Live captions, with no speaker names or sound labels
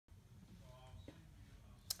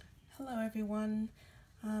Hello everyone.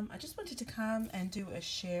 I just wanted to come and do a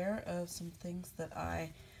share of some things that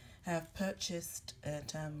I have purchased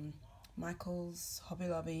at Michaels, Hobby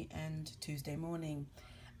Lobby and Tuesday Morning.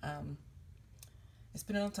 It's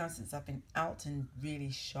been a long time since I've been out and really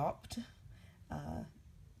shopped,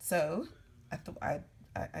 so I thought I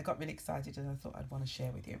got really excited and I thought I'd want to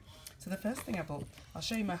share with you. So the first thing I bought, I'll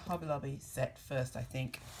show you my Hobby Lobby set first, I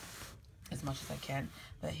think, as much as I can.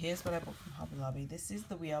 But here's what I bought from Hobby Lobby. This is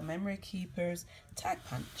the We Are Memory Keepers tag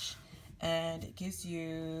punch, and it gives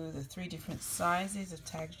you the 3 different sizes of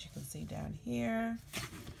tags you can see down here.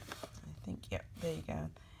 I think, yep, there you go.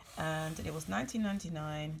 And it was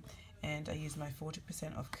 $19.99, and I used my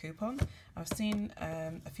 40% off coupon. I've seen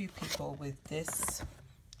a few people with this,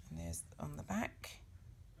 and there's on the back.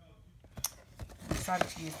 I decided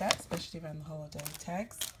to use that, especially around the holiday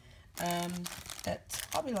tags. At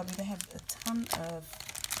Hobby Lobby they have a ton of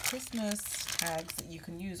Christmas tags that you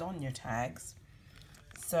can use on your tags.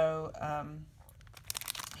 So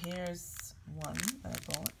here's one that I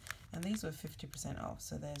bought, and these were 50% off.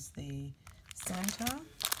 So there's the Santa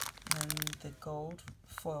and the gold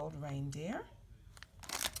foiled reindeer,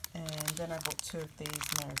 and then I bought 2 of these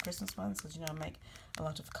Merry Christmas ones, because you know I make a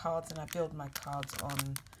lot of cards and I build my cards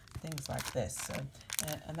on things like this. So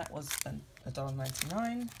and that was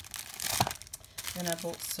 $1.99. Then I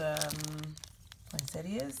bought some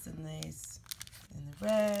poinsettias, and these in the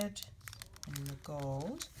red and in the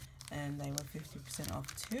gold, and they were 50% off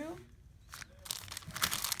too.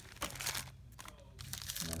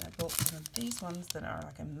 And then I bought some of these ones that are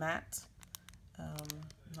like a matte,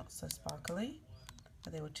 not so sparkly,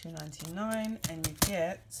 but they were $2.99, and you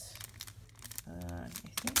get, I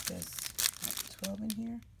think there's like 12 in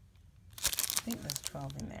here. I think there's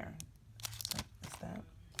 12 in there. So that's that.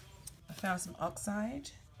 I found some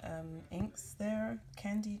oxide inks there,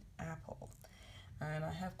 candied apple, and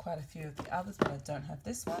I have quite a few of the others, but I don't have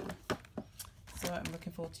this one, so I'm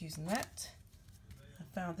looking forward to using that. I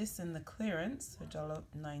found this in the clearance for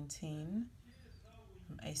 $1.19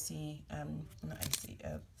 from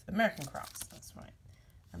American Crafts, that's right,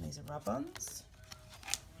 and these are rub-ons.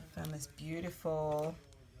 I found this beautiful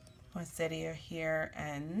poinsettia here,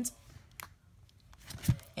 and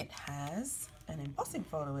it has an embossing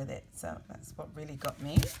folder with it, so that's what really got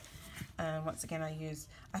me. Once again,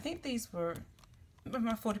 I think these were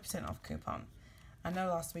my 40% off coupon. I know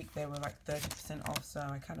last week they were like 30% off, so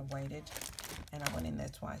I kind of waited and I went in there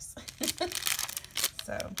twice.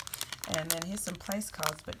 So, and then here's some place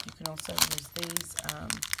cards, but you can also use these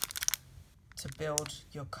to build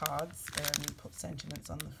your cards and put sentiments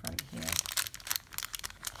on the front here.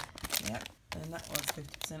 Yep, and that was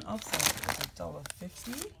 50% off, so it was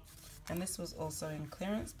 $1.50. And this was also in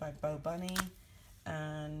clearance by Bo Bunny,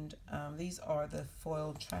 and these are the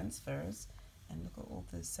foil transfers, and look at all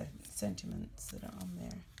the sentiments that are on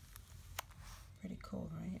there. Pretty cool,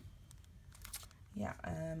 right? Yeah,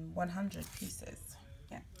 100 pieces.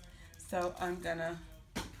 Yeah. So I'm gonna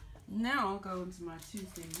now go into my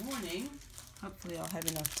Tuesday morning. Hopefully I'll have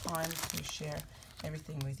enough time to share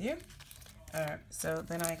everything with you. So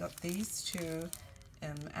then I got these 2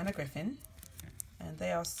 Anna Griffin, and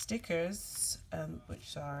they are stickers,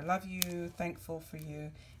 which are love you, thankful for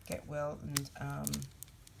you, get well, and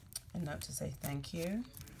a note to say thank you.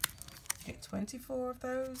 You get 24 of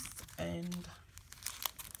those, and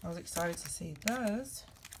I was excited to see those.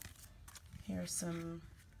 Here are some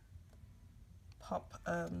pop,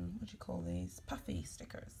 what do you call these? Puffy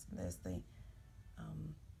stickers. There's the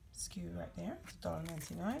SKU right there, it's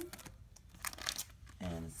 $1.99.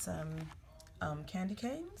 And some candy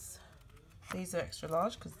canes. These are extra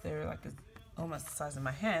large because they're like almost the size of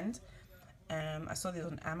my hand. I saw these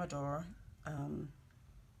on Amador,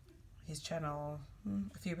 his channel,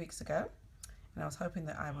 a few weeks ago, and I was hoping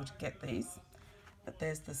that I would get these. But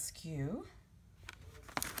there's the SKU,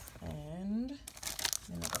 and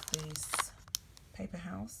then I got these paper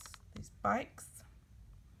house, these bikes.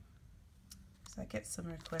 So I get some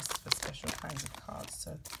requests for special kinds of cards,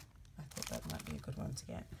 so I thought that might be a good one to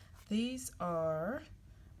get. These are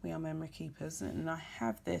We Are Memory Keepers, and I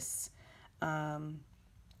have this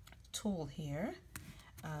tool here.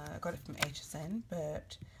 I got it from HSN,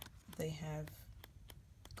 but they have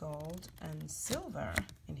gold and silver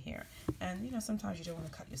in here. And you know, sometimes you don't want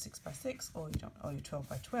to cut your 6x6 or your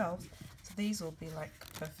 12x12, so these will be like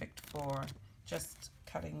perfect for just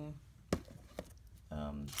cutting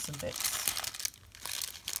some bits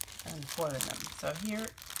and foiling them. So here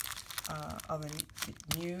are the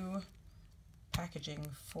new packaging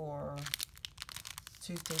for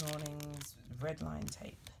Tuesday Morning's red line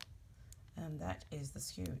tape, and that is the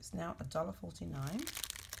SKU. It's now $1.49.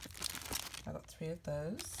 I got 3 of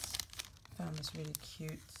those. found this really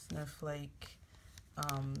cute snowflake,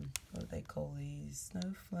 what do they call these?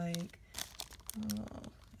 Snowflake, oh,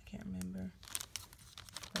 I can't remember.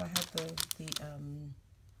 But I had the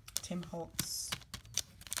Tim Holtz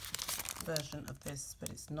version of this, but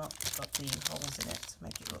it's not got the holes in it to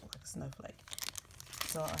make it look like a snowflake.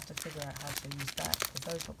 So I'll have to figure out how to use that,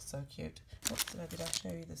 because those look so cute. Oops, did I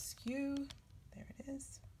show you the SKU? There it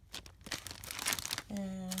is.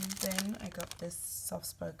 And then I got this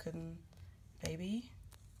soft-spoken baby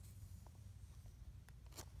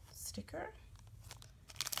sticker.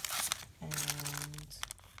 And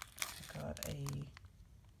I got a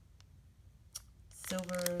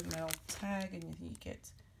silver metal tag, and you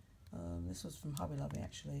get, this was from Hobby Lobby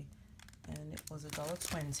actually, and it was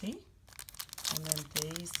 $1.20. And then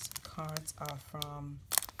these cards are from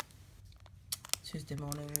Tuesday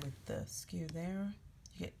Morning with the SKU there.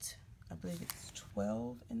 You get, I believe it's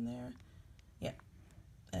 12 in there. Yeah.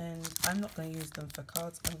 And I'm not going to use them for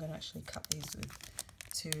cards. I'm going to actually cut these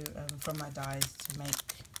from my dies to make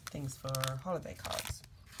things for holiday cards.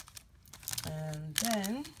 And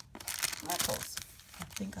then Michaels. I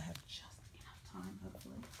think I have just enough time,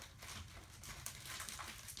 hopefully.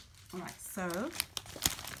 Alright, so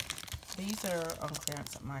these are on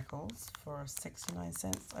clearance at Michaels for 69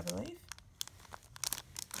 cents, I believe.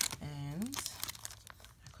 And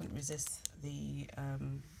I couldn't resist the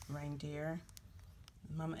reindeer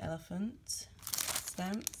Mama Elephant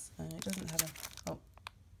stamps. It doesn't have a, oh,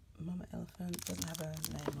 Mama Elephant doesn't have a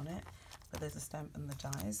name on it, but there's a stamp in the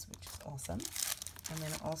dies, which is awesome. And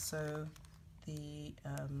then also the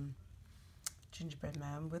gingerbread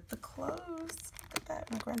man with the clothes. Look at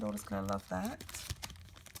that, my granddaughter's gonna love that.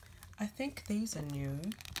 I think these are new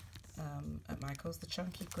at Michaels, the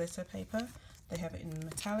chunky glitter paper. They have it in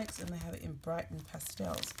metallics and they have it in bright and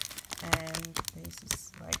pastels. And this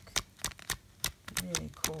is like really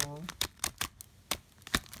cool.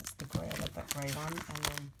 That's the grey, I love that grey one. And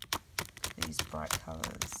then these bright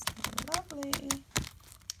colours, lovely.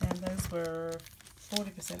 And those were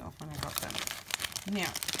 40% off when I got them.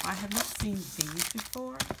 Now, I have not seen these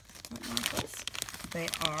before at Michaels. They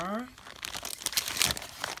are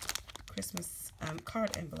Christmas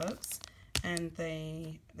card envelopes, and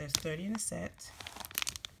there's 30 in a set,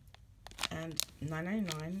 and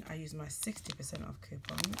 $9.99. I use my 60% off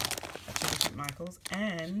coupon at two different Michaels,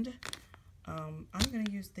 and I'm going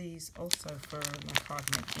to use these also for my card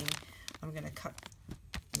making. I'm going to cut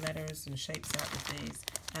letters and shapes out with these,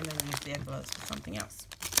 and then use the envelopes for something else.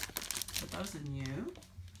 So those are new.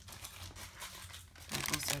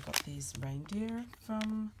 I've also got these reindeer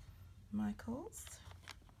from Michaels.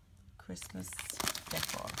 Christmas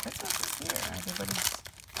decor. Christmas is here. Everybody's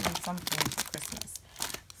doing something for Christmas.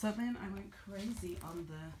 So then I went crazy on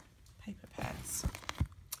the paper pads.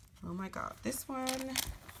 Oh my god. This one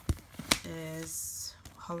is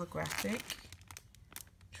holographic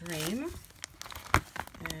dream.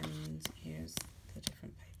 And here's the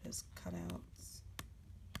different papers cutouts.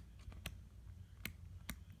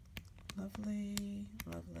 Lovely,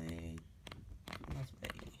 lovely,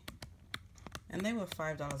 lovely. And they were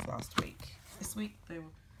 $5 last week. This week they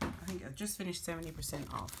were, I think I just finished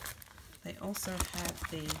 70% off. They also have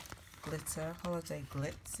the glitter, holiday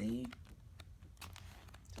glitzy.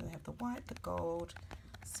 So they have the white, the gold,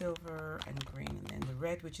 silver, and green, and then the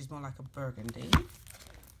red, which is more like a burgundy.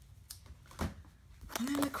 And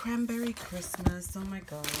then the cranberry Christmas. Oh my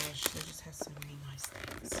gosh, they just have so many nice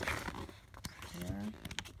things. Here,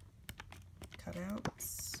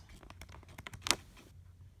 cutouts.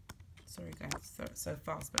 Sorry going so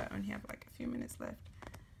fast, but I only have like a few minutes left.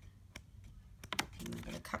 And they're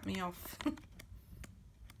going to cut me off.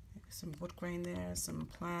 Some wood grain there, some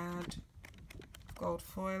plaid, gold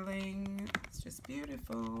foiling. It's just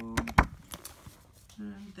beautiful.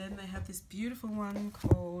 And then they have this beautiful one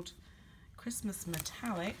called Christmas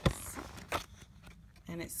Metallics.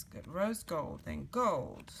 And it's got rose gold, then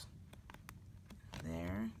gold.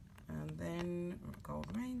 There. And then gold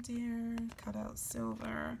reindeer, cut out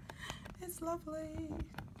silver. It's lovely.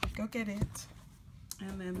 Go get it.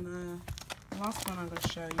 And then the last one I'm going to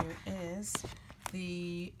show you is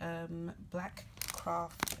the black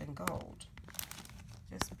craft and gold.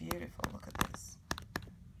 Just beautiful. Look at this.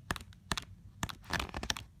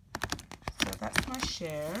 So that's my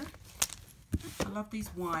share. I love these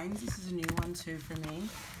wines. This is a new one too for me.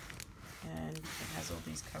 And it has all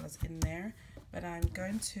these colors in there. But I'm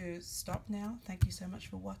going to stop now. Thank you so much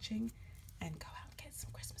for watching, and go out and get some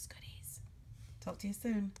Christmas goodies. Talk to you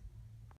soon.